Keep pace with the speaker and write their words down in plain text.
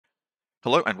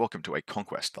Hello and welcome to a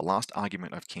Conquest, the last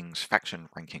argument of King's faction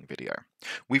ranking video.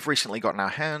 We've recently gotten our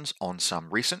hands on some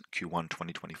recent Q1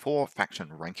 2024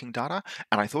 faction ranking data,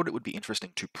 and I thought it would be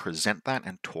interesting to present that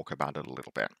and talk about it a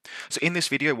little bit. So in this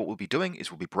video, what we'll be doing is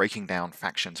we'll be breaking down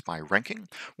factions by ranking.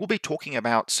 We'll be talking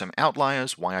about some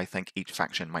outliers, why I think each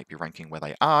faction might be ranking where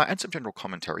they are, and some general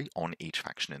commentary on each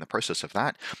faction in the process of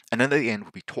that. And then at the end,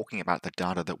 we'll be talking about the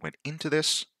data that went into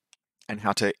this and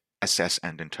how to assess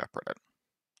and interpret it.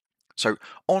 So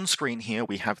on screen here,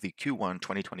 we have the Q1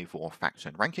 2024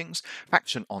 faction rankings,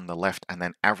 faction on the left, and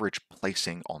then average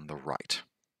placing on the right.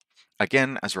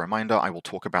 Again, as a reminder, I will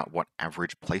talk about what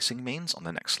average placing means on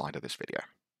the next slide of this video.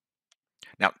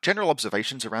 Now, general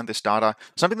observations around this data,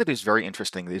 something that is very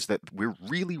interesting is that we're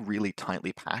really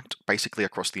tightly packed basically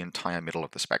across the entire middle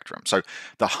of the spectrum. So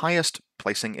the highest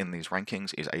placing in these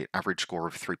rankings is an average score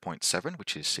of 3.7,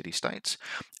 which is city-states.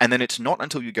 And then it's not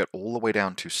until you get all the way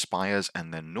down to spires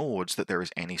and then Nords that there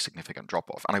is any significant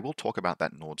drop-off. And I will talk about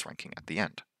that Nords ranking at the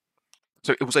end.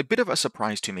 So it was a bit of a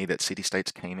surprise to me that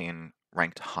city-states came in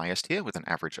ranked highest here with an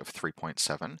average of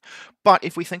 3.7. But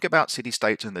if we think about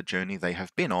city-states and the journey they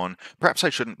have been on, perhaps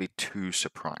I shouldn't be too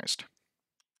surprised.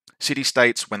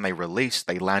 City-states, when they released,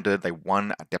 they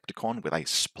won Adepticon with a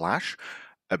splash,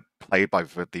 played by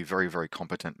the very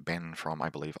competent Ben from, I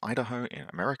believe, Idaho in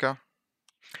America.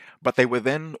 But they were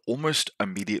then almost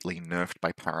immediately nerfed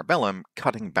by Parabellum,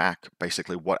 cutting back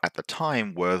basically what at the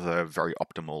time were the very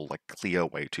optimal, clear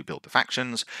way to build the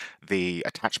factions. The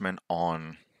attachment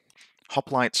on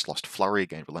Hoplites lost Flurry,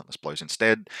 gained Relentless Blows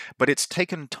instead, but it's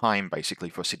taken time basically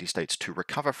for city-states to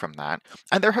recover from that,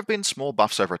 and there have been small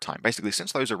buffs over time. Basically,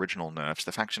 since those original nerfs,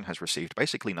 the faction has received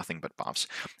basically nothing but buffs,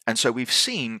 and so we've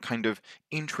seen kind of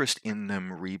interest in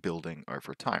them rebuilding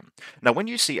over time. Now, when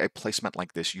you see a placement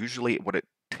like this, usually what it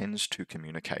tends to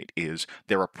communicate is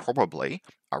there are probably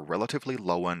a relatively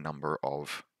lower number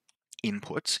of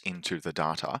inputs into the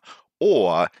data,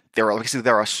 or there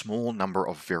are a small number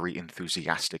of very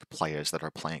enthusiastic players that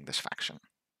are playing this faction.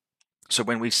 So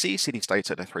when we see city-states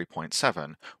at a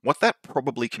 3.7, what that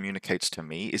probably communicates to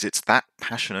me is it's that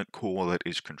passionate core that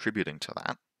is contributing to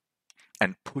that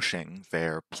and pushing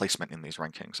their placement in these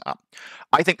rankings up.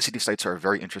 I think city-states are a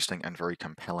very interesting and very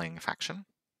compelling faction.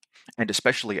 And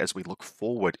especially as we look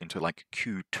forward into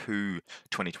Q2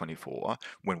 2024,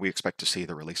 when we expect to see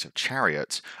the release of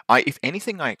Chariots, if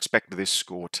anything, I expect this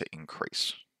score to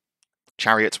increase.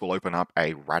 Chariots will open up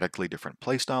a radically different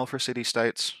playstyle for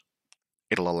city-states.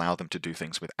 It'll allow them to do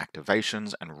things with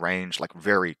activations and range,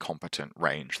 very competent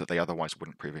range that they otherwise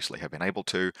wouldn't previously have been able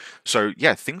to. So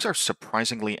yeah, things are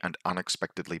surprisingly and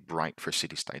unexpectedly bright for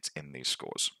city-states in these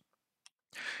scores.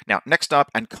 Now, next up,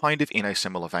 and kind of in a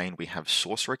similar vein, we have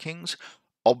Sorcerer Kings.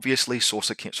 Obviously,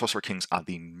 Sorcerer Kings are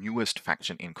the newest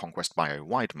faction in Conquest by a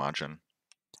wide margin.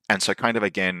 And so kind of,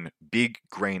 again, big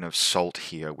grain of salt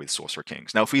here with Sorcerer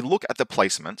Kings. Now, if we look at the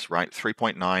placements, right,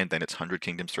 3.9, then it's 100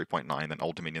 Kingdoms 3.9, then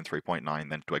Old Dominion 3.9,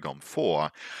 then Dwegom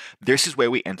 4, this is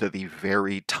where we enter the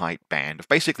very tight band of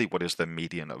basically what is the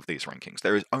median of these rankings.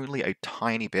 There is only a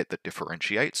tiny bit that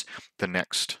differentiates the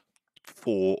next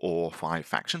 4 or 5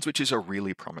 factions, which is a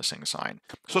really promising sign.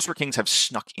 Sorcerer Kings have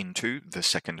snuck into the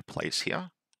second place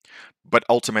here, but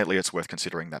ultimately it's worth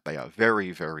considering that they are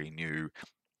very new,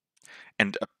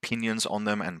 and opinions on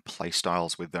them and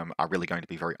playstyles with them are really going to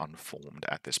be very unformed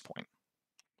at this point.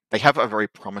 They have a very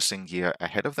promising year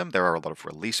ahead of them. There are a lot of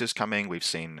releases coming. We've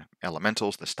seen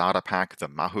Elementals, the starter pack, the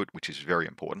Mahout, which is very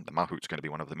important. The Mahout's going to be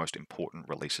one of the most important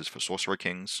releases for Sorcerer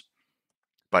Kings.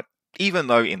 But even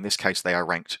though in this case they are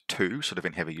ranked 2, sort of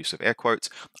in heavy use of air quotes,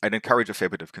 I'd encourage a fair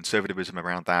bit of conservatism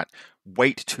around that.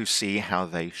 Wait to see how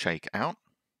they shake out,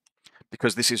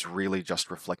 because this is really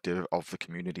just reflective of the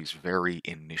community's very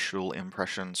initial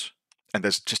impressions. And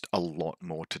there's just a lot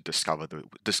more to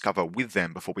discover with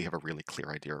them before we have a really clear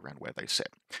idea around where they sit.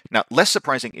 Now, less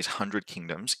surprising is 100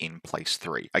 Kingdoms in place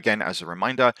 3. Again, as a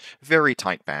reminder, very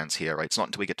tight bands here, right? It's not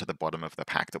until we get to the bottom of the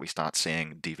pack that we start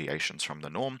seeing deviations from the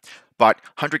norm. But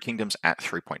 100 Kingdoms at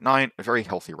 3.9, a very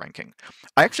healthy ranking.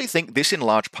 I actually think this in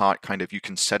large part you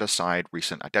can set aside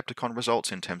recent Adepticon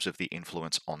results in terms of the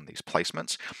influence on these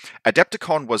placements.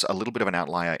 Adepticon was a little bit of an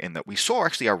outlier in that we saw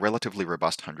actually a relatively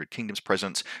robust 100 Kingdoms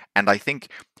presence, and I think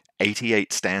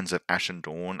 88 stands of Ashen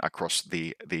Dawn across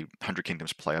the 100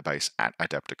 Kingdoms player base at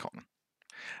Adepticon.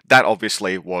 That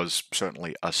obviously was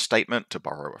certainly a statement, to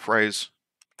borrow a phrase.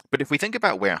 But if we think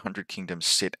about where 100 Kingdoms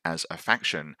sit as a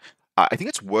faction, I think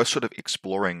it's worth sort of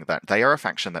exploring that they are a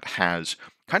faction that has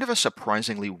kind of a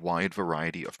surprisingly wide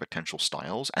variety of potential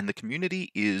styles, and the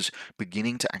community is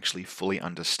beginning to actually fully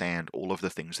understand all of the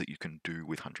things that you can do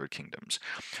with Hundred Kingdoms.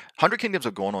 Hundred Kingdoms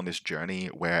have gone on this journey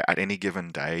where at any given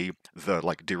day, the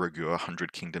like de rigueur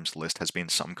Hundred Kingdoms list has been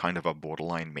some kind of a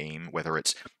borderline meme, whether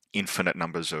it's infinite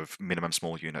numbers of minimum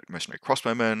small unit mercenary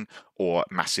crossbowmen or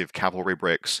massive cavalry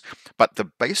bricks. But the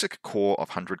basic core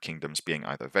of Hundred Kingdoms being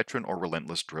either veteran or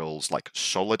relentless drills, like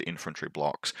solid infantry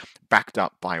blocks, backed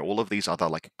up by all of these other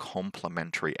like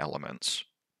complementary elements.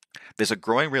 There's a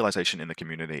growing realization in the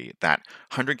community that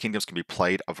Hundred Kingdoms can be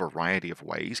played a variety of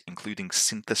ways, including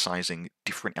synthesizing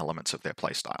different elements of their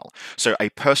playstyle. So a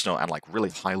personal and like really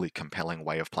highly compelling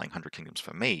way of playing Hundred Kingdoms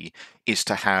for me is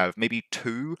to have maybe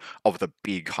two of the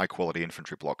big high quality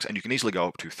infantry blocks, and you can easily go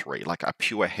up to three. Like a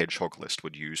pure hedgehog list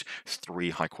would use three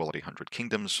high quality Hundred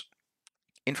Kingdoms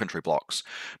infantry blocks,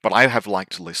 but I have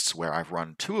liked lists where I've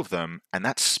run two of them, and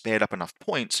that's spared up enough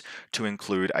points to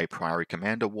include a Priory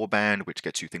Commander warband, which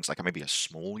gets you things like maybe a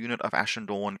small unit of Ashen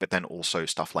Dawn, but then also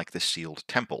stuff like the Sealed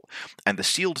Temple. And the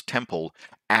Sealed Temple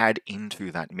add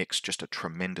into that mix just a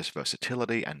tremendous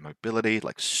versatility and mobility,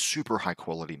 like super high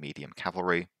quality medium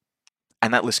cavalry.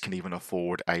 And that list can even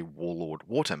afford a Warlord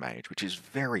Water Mage, which is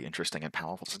very interesting and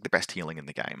powerful. It's like the best healing in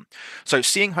the game. So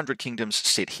seeing Hundred Kingdoms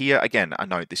sit here, again, I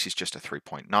know this is just a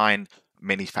 3.9.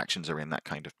 Many factions are in that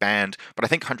kind of band, but I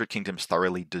think Hundred Kingdoms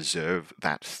thoroughly deserve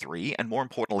that 3, and more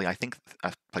importantly, I think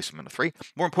place them in a 3.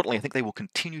 More importantly, I think they will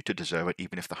continue to deserve it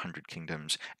even if the Hundred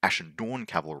Kingdoms Ashen Dawn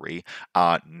Cavalry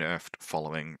are nerfed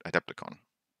following Adepticon.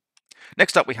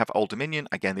 Next up, we have Old Dominion.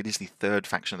 Again, it is the third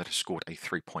faction that has scored a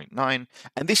 3.9,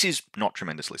 and this is not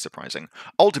tremendously surprising.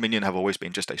 Old Dominion have always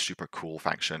been just a super cool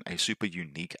faction, a super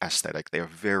unique aesthetic. They are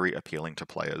very appealing to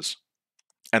players.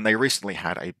 And they recently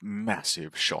had a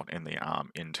massive shot in the arm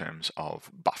in terms of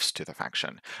buffs to the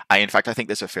faction. In fact, I think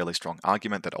there's a fairly strong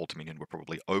argument that Old Dominion were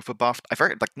probably overbuffed. I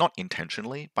very like not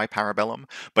intentionally by Parabellum,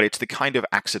 but it's the kind of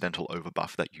accidental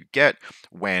overbuff that you get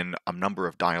when a number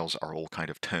of dials are all kind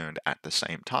of turned at the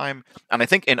same time. And I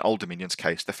think in Old Dominion's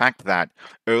case, the fact that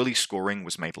early scoring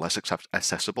was made less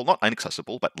accessible, not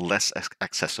inaccessible, but less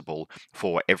accessible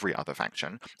for every other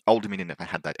faction. Old Dominion never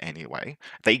had that anyway.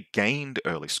 They gained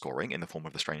early scoring in the form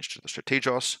of the Strange to the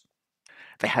Strategos.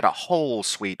 They had a whole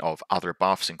suite of other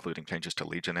buffs, including changes to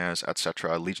Legionnaires,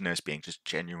 etc. Legionnaires being just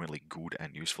genuinely good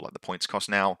and useful at the points cost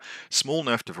now. Small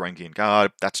nerf to Varangian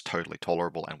Guard, that's totally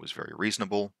tolerable and was very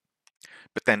reasonable.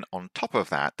 But then on top of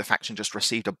that, the faction just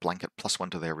received a blanket +1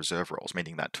 to their reserve rolls,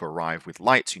 meaning that to arrive with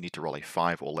lights, you need to roll a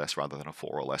 5 or less rather than a 4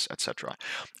 or less, etc.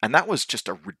 And that was just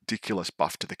a ridiculous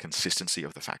buff to the consistency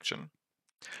of the faction,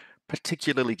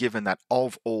 particularly given that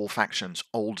of all factions,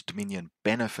 Old Dominion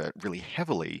benefit really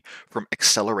heavily from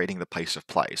accelerating the pace of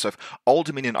play. So if Old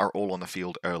Dominion are all on the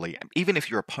field early, even if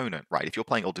your opponent, right, if you're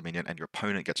playing Old Dominion and your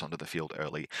opponent gets onto the field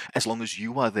early, as long as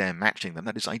you are there matching them,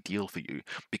 that is ideal for you,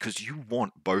 because you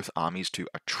want both armies to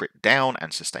attrit down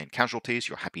and sustain casualties.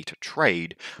 You're happy to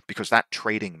trade, because that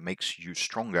trading makes you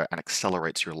stronger and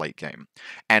accelerates your late game.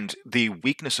 And the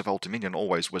weakness of Old Dominion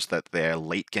always was that their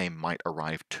late game might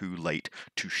arrive too late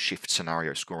to shift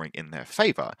scenario scoring in their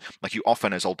favor. Like you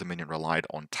often, as Old Dominion, relied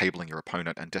on tabling your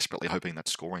opponent and desperately hoping that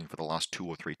scoring for the last 2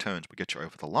 or 3 turns would get you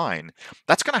over the line.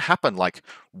 That's going to happen like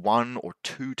 1 or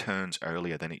 2 turns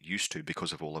earlier than it used to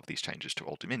because of all of these changes to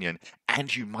Old Dominion,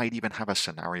 and you might even have a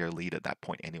scenario lead at that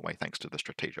point anyway, thanks to the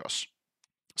Strategos.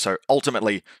 So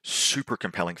ultimately, super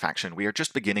compelling faction. We are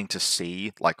just beginning to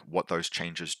see like what those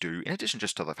changes do, in addition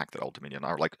just to the fact that Old Dominion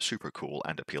are like super cool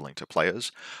and appealing to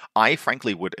players. I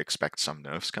frankly would expect some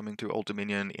nerfs coming to Old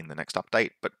Dominion in the next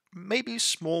update, but maybe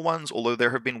small ones, although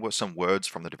there have been some words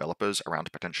from the developers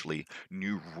around potentially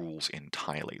new rules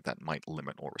entirely that might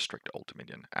limit or restrict Old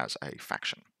Dominion as a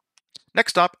faction.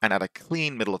 Next up, and at a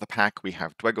clean middle of the pack, we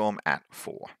have Dwegom at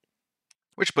 4,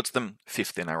 which puts them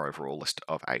 5th in our overall list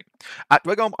of 8.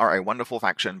 Dwegom are a wonderful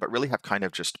faction, but really have kind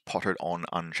of just potted on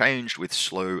unchanged with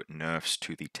slow nerfs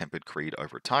to the Tempered Creed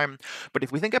over time. But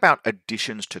if we think about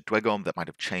additions to Dwegom that might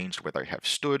have changed where they have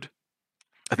stood,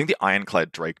 I think the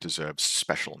Ironclad Drake deserves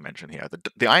special mention here.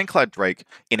 The Ironclad Drake,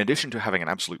 in addition to having an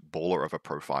absolute baller of a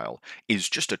profile, is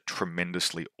just a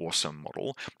tremendously awesome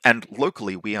model. And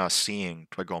locally, we are seeing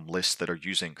Dwegom lists that are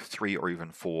using 3 or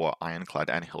even 4 Ironclad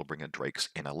and Hellbringer Drakes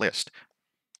in a list.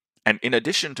 And in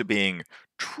addition to being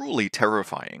truly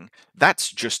terrifying,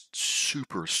 that's just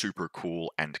super, super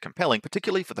cool and compelling,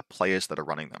 particularly for the players that are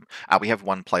running them. We have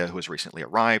one player who has recently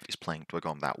arrived, is playing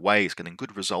Dwegom that way, is getting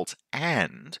good results,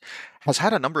 and has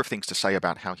had a number of things to say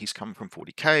about how he's come from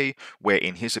 40k, where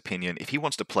in his opinion, if he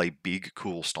wants to play big,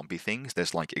 cool, stompy things,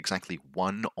 there's like exactly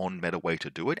one on-meta way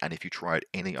to do it, and if you try it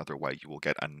any other way, you will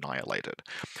get annihilated.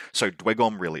 So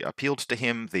Dwegom really appealed to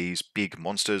him. These big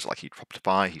monsters, like he dropped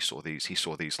by, he saw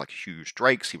these like huge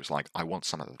drakes. He was like, I want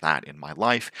some of that in my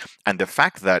life. And the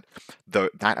fact that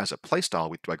that as a playstyle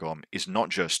with Dwegom is not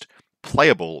just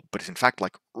playable, but is in fact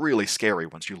like really scary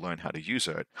once you learn how to use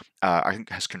it, I think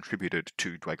has contributed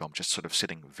to Dwegom just sort of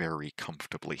sitting very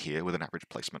comfortably here with an average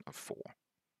placement of 4.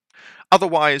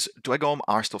 Otherwise, Dwegom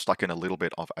are still stuck in a little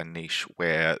bit of a niche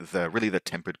where really the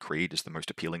Tempered Creed is the most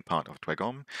appealing part of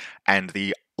Dwegom, and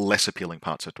the less appealing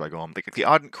parts of Dwegom. The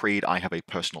Ardent Creed I have a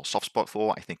personal soft spot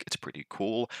for. I think it's pretty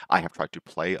cool. I have tried to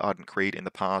play Ardent Creed in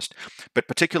the past, but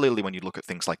particularly when you look at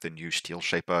things like the new Steel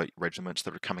Shaper regiments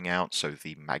that are coming out, so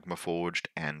the Magma Forged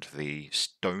and the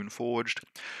Stone Forged,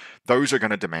 those are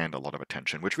going to demand a lot of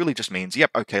attention, which really just means, yep,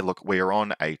 okay, look, we're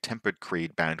on a Tempered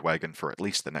Creed bandwagon for at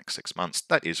least the next 6 months.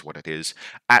 That is what it is.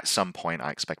 At some point, I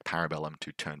expect Parabellum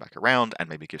to turn back around and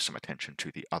maybe give some attention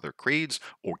to the other creeds,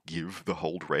 or give the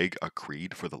Hold Reg a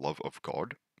creed for the love of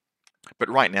God. But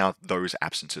right now, those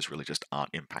absences really just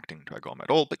aren't impacting Dwegom at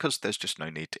all, because there's just no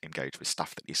need to engage with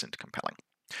stuff that isn't compelling.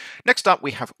 Next up,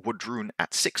 we have Wudrun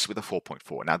at 6 with a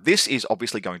 4.4. Now, this is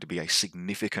obviously going to be a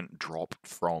significant drop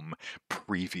from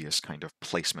previous kind of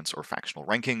placements or factional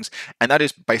rankings, and that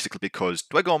is basically because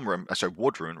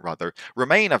Wudrun rather,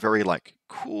 remain a very like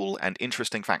cool and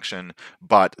interesting faction,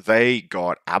 but they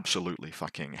got absolutely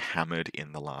fucking hammered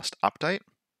in the last update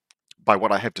by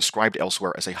what I have described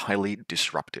elsewhere as a highly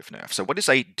disruptive nerf. So what is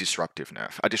a disruptive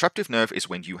nerf? A disruptive nerf is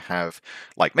when you have,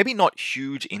 like, maybe not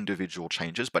huge individual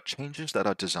changes, but changes that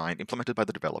are implemented by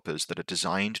the developers that are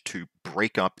designed to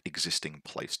break up existing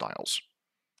playstyles.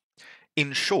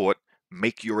 In short,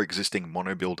 make your existing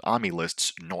mono-build army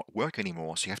lists not work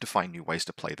anymore, so you have to find new ways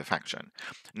to play the faction.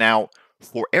 Now,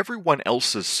 for everyone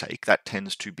else's sake, that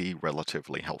tends to be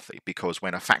relatively healthy, because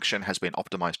when a faction has been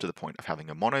optimized to the point of having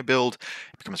a mono build,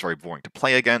 it becomes very boring to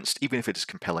play against, even if it is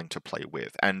compelling to play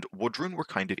with. And Wudrun were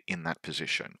kind of in that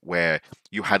position, where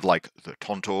you had like the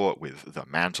Tontor with the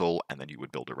Mantle, and then you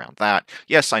would build around that.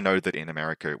 Yes, I know that in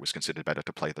America it was considered better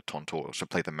to play the Tontor, or to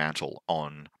play the Mantle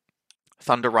on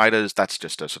Thunder Riders. That's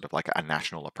just a sort of like a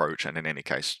national approach, and in any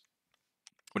case,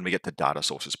 when we get to data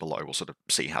sources below, we'll sort of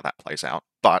see how that plays out.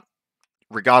 But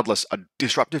regardless, a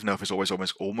disruptive nerf is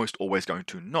almost always going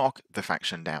to knock the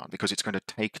faction down, because it's going to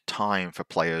take time for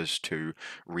players to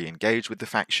re-engage with the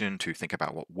faction, to think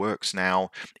about what works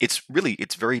now. It's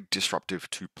very disruptive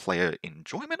to player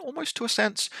enjoyment, almost to a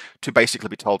sense, to basically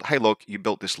be told, hey, look, you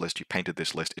built this list, you painted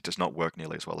this list, it does not work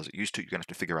nearly as well as it used to, you're going to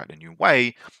have to figure out a new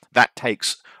way. That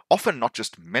takes often not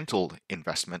just mental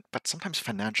investment, but sometimes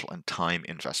financial and time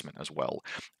investment as well.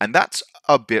 And that's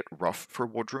a bit rough for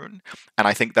Wudrun, and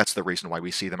I think that's the reason why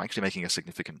we see them actually making a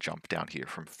significant jump down here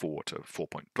from 4 to 4.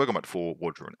 Dwegom at 4,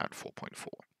 Wudrun at 4.4.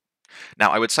 Now,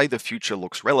 I would say the future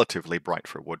looks relatively bright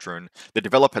for Wudrun. The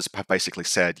developers have basically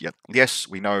said, yeah, yes,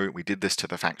 we know we did this to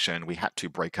the faction, we had to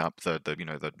break up the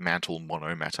Mantle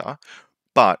mono meta,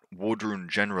 but Wudrun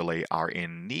generally are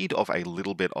in need of a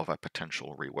little bit of a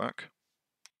potential rework.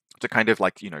 To kind of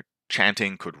like,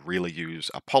 chanting could really use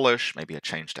a polish, maybe a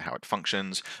change to how it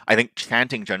functions. I think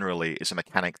chanting generally is a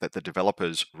mechanic that the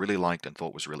developers really liked and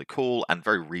thought was really cool, and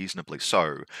very reasonably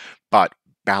so, but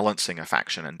balancing a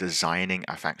faction and designing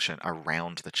a faction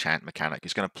around the chant mechanic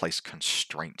is going to place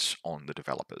constraints on the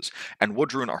developers, and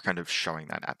Wudrun are kind of showing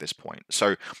that at this point.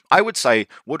 So I would say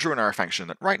Wudrun are a faction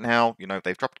that right now,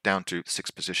 they've dropped down to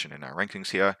 6th position in our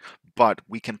rankings here, but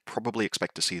we can probably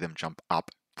expect to see them jump up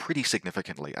pretty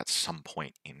significantly at some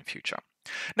point in future.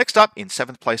 Next up, in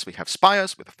 7th place, we have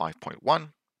Spires with a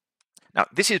 5.1. Now,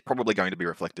 this is probably going to be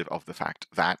reflective of the fact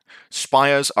that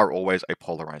Spires are always a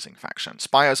polarizing faction.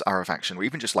 Spires are a faction where,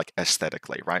 even just like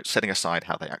aesthetically, right, setting aside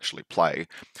how they actually play,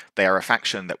 they are a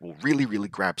faction that will really, really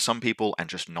grab some people and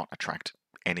just not attract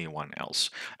anyone else.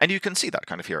 And you can see that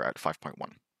kind of here at 5.1.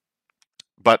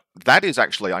 But that is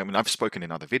actually, I've spoken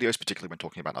in other videos, particularly when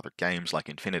talking about other games like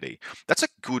Infinity. That's a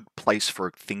good place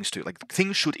for things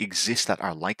things should exist that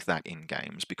are like that in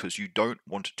games, because you don't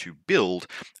want to build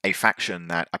a faction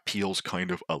that appeals kind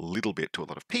of a little bit to a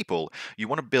lot of people. You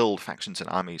want to build factions and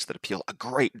armies that appeal a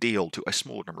great deal to a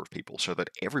small number of people, so that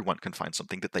everyone can find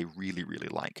something that they really, really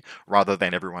like, rather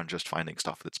than everyone just finding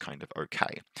stuff that's kind of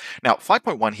okay. Now,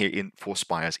 5.1 here for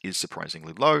Spires is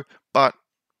surprisingly low, but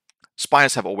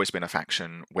Spires have always been a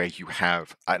faction where you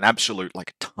have an absolute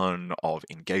like ton of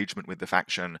engagement with the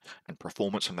faction and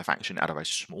performance from the faction out of a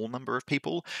small number of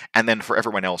people, and then for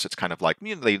everyone else, it's kind of like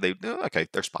okay,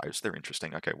 they're spies, they're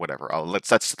interesting, okay, whatever.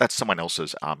 That's someone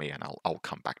else's army, and I'll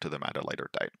come back to them at a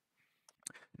later date.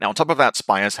 Now, on top of that,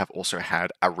 Spires have also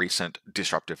had a recent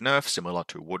disruptive nerf similar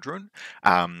to Woodrune,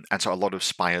 and so a lot of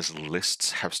Spires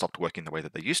lists have stopped working the way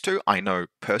that they used to. I know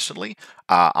personally,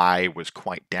 I was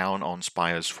quite down on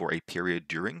Spires for a period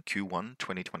during Q1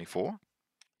 2024.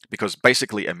 Because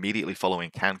basically, immediately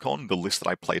following CanCon, the list that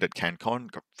I played at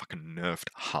CanCon got fucking nerfed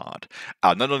hard.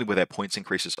 Not only were there points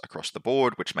increases across the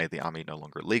board, which made the army no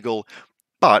longer legal,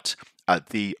 but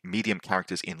the medium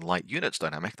characters in light units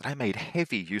dynamic that I made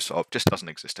heavy use of just doesn't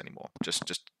exist anymore. Just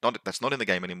not, that's not in the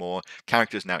game anymore.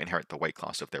 Characters now inherit the weight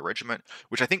class of their regiment,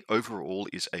 which I think overall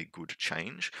is a good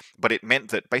change. But it meant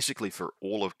that basically for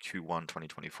all of Q1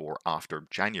 2024 after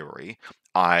January,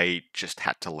 I just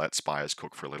had to let Spires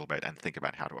cook for a little bit and think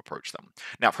about how to approach them.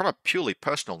 Now, from a purely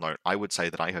personal note, I would say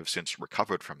that I have since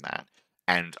recovered from that,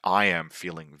 and I am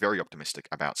feeling very optimistic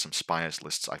about some Spires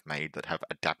lists I've made that have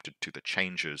adapted to the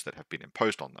changes that have been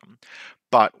imposed on them.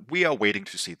 But we are waiting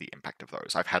to see the impact of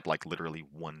those. I've had like literally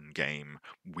one game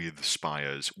with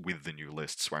Spires with the new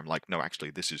lists where I'm like, no,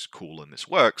 actually, this is cool and this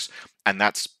works, and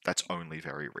that's only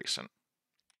very recent.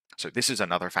 So this is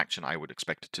another faction I would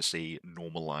expect to see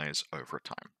normalize over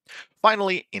time.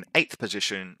 Finally, in 8th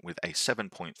position with a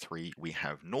 7.3, we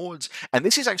have Nords, and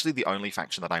this is actually the only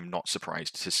faction that I'm not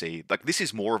surprised to see. Like, this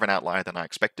is more of an outlier than I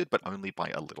expected, but only by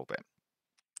a little bit.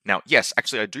 Now, yes,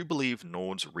 actually, I do believe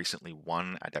Nords recently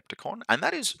won Adepticon, and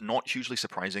that is not hugely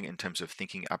surprising in terms of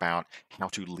thinking about how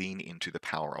to lean into the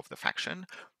power of the faction.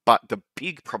 But the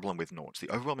big problem with Nords,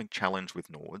 the overwhelming challenge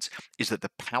with Nords, is that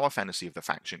the power fantasy of the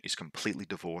faction is completely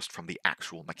divorced from the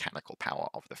actual mechanical power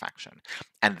of the faction.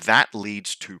 And that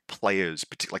leads to players,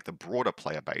 particularly like the broader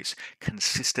player base,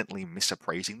 consistently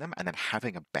misappraising them and then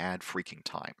having a bad freaking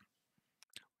time.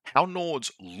 How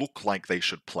Nords look like they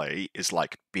should play is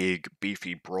like big,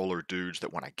 beefy brawler dudes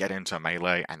that want to get into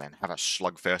melee and then have a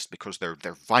slugfest because they're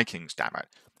Vikings, damn it.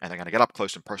 And they're going to get up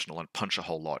close and personal and punch a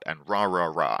whole lot and rah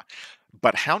rah rah.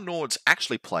 But how Nords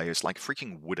actually play is like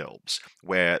freaking Wood Elves,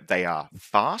 where they are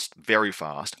fast, very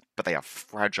fast, but they are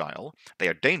fragile. They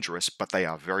are dangerous, but they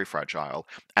are very fragile.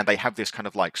 And they have this kind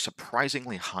of like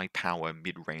surprisingly high power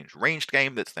mid-range ranged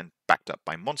game that's then backed up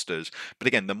by monsters. But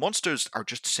again, the monsters are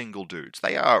just single dudes.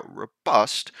 They are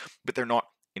robust, but they're not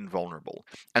invulnerable.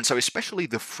 And so especially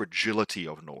the fragility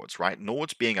of Nords, right?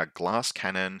 Nords being a glass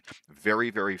cannon, very,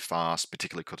 very fast,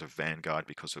 particularly because of Vanguard,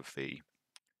 because of the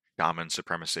Shaman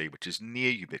supremacy, which is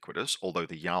near ubiquitous, although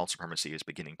the Jarl supremacy is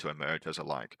beginning to emerge as a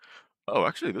like, oh,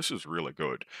 actually, this is really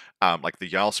good. Like the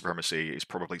Jarl supremacy is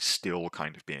probably still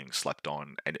kind of being slept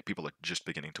on, and people are just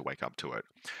beginning to wake up to it.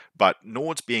 But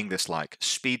Nords being this like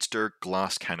speedster,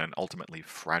 glass cannon, ultimately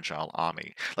fragile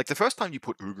army. Like the first time you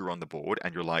put Uger on the board,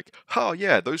 and you're like, oh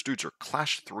yeah, those dudes are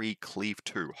Clash 3, Cleave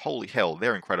 2. Holy hell,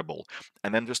 they're incredible.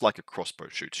 And then just like a crossbow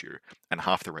shoots you, and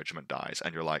half the regiment dies,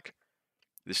 and you're like,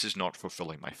 this is not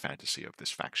fulfilling my fantasy of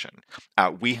this faction.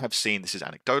 We have seen, this is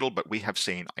anecdotal, but we have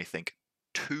seen, I think,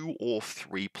 2 or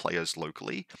 3 players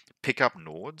locally pick up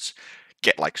Nords,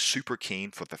 get like super keen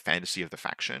for the fantasy of the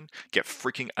faction, get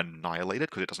freaking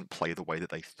annihilated because it doesn't play the way that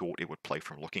they thought it would play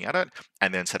from looking at it,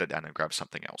 and then set it down and grab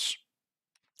something else.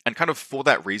 And kind of for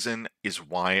that reason is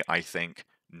why I think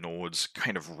Nords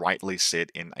kind of rightly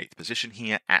sit in 8th position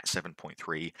here at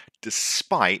 7.3,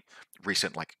 despite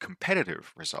recent like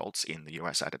competitive results in the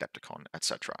US at Adepticon,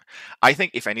 etc. I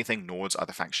think if anything, Nords are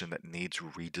the faction that needs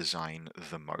redesign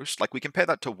the most. Like we compare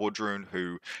that to Woodrune,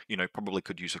 who, probably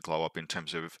could use a glow up in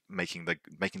terms of making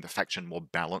the faction more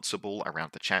balanceable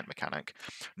around the chant mechanic.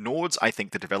 Nords, I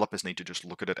think the developers need to just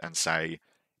look at it and say,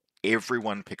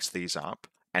 everyone picks these up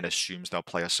and assumes they'll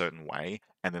play a certain way,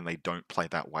 and then they don't play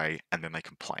that way, and then they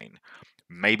complain.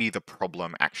 Maybe the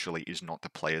problem actually is not the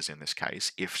players in this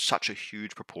case. If such a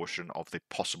huge proportion of the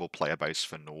possible player base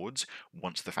for Nords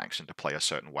wants the faction to play a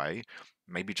certain way,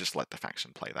 maybe just let the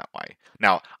faction play that way.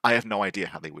 Now, I have no idea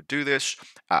how they would do this.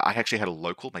 I actually had a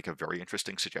local make a very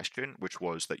interesting suggestion, which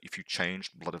was that if you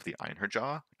changed Blood of the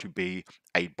Ironhjar to be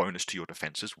a bonus to your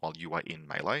defenses while you are in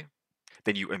melee,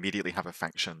 then you immediately have a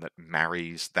faction that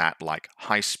marries that like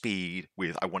high speed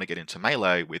with I want to get into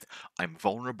melee with I'm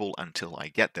vulnerable until I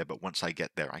get there, but once I get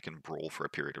there, I can brawl for a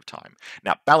period of time.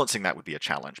 Now, balancing that would be a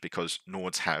challenge because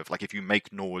Nords have, like, if you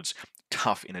make Nords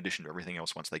tough in addition to everything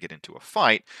else once they get into a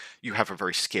fight, you have a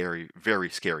very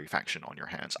scary faction on your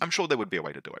hands. I'm sure there would be a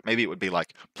way to do it. Maybe it would be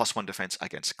like +1 defense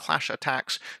against clash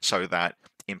attacks so that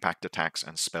impact attacks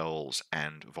and spells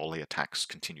and volley attacks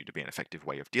continue to be an effective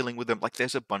way of dealing with them. Like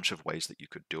there's a bunch of ways that you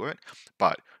could do it,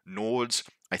 but Nords,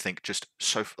 I think just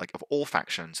so like of all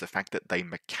factions, the fact that they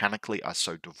mechanically are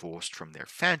so divorced from their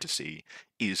fantasy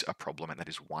is a problem, and that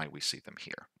is why we see them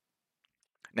here.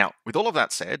 Now, with all of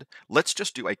that said, let's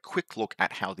just do a quick look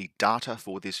at how the data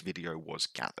for this video was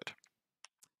gathered.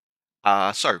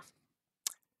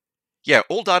 Yeah,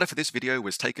 all data for this video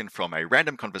was taken from a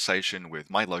random conversation with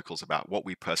my locals about what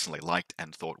we personally liked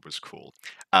and thought was cool.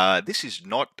 This is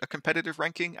not a competitive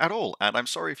ranking at all, and I'm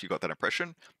sorry if you got that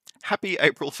impression. Happy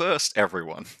April 1st,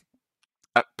 everyone!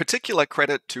 Particular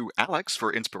credit to Alex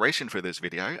for inspiration for this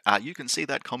video. You can see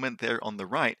that comment there on the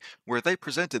right, where they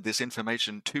presented this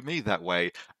information to me that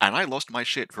way, and I lost my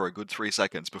shit for a good 3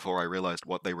 seconds before I realized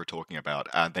what they were talking about,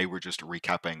 and they were just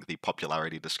recapping the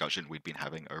popularity discussion we'd been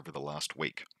having over the last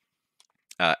week.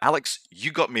 Alex,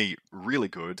 you got me really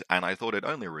good, and I thought it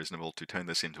only reasonable to turn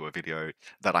this into a video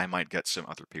that I might get some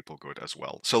other people good as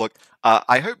well. So look,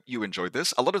 I hope you enjoyed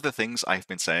this. A lot of the things I've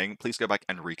been saying, please go back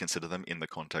and reconsider them in the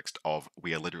context of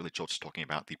we are literally just talking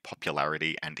about the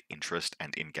popularity and interest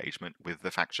and engagement with the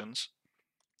factions.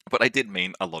 But I did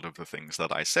mean a lot of the things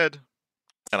that I said,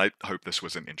 and I hope this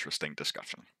was an interesting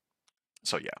discussion.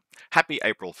 So yeah, happy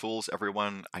April Fools,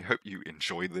 everyone. I hope you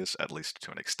enjoyed this, at least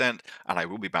to an extent, and I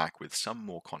will be back with some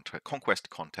more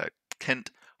Conquest content,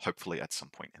 hopefully at some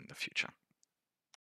point in the future.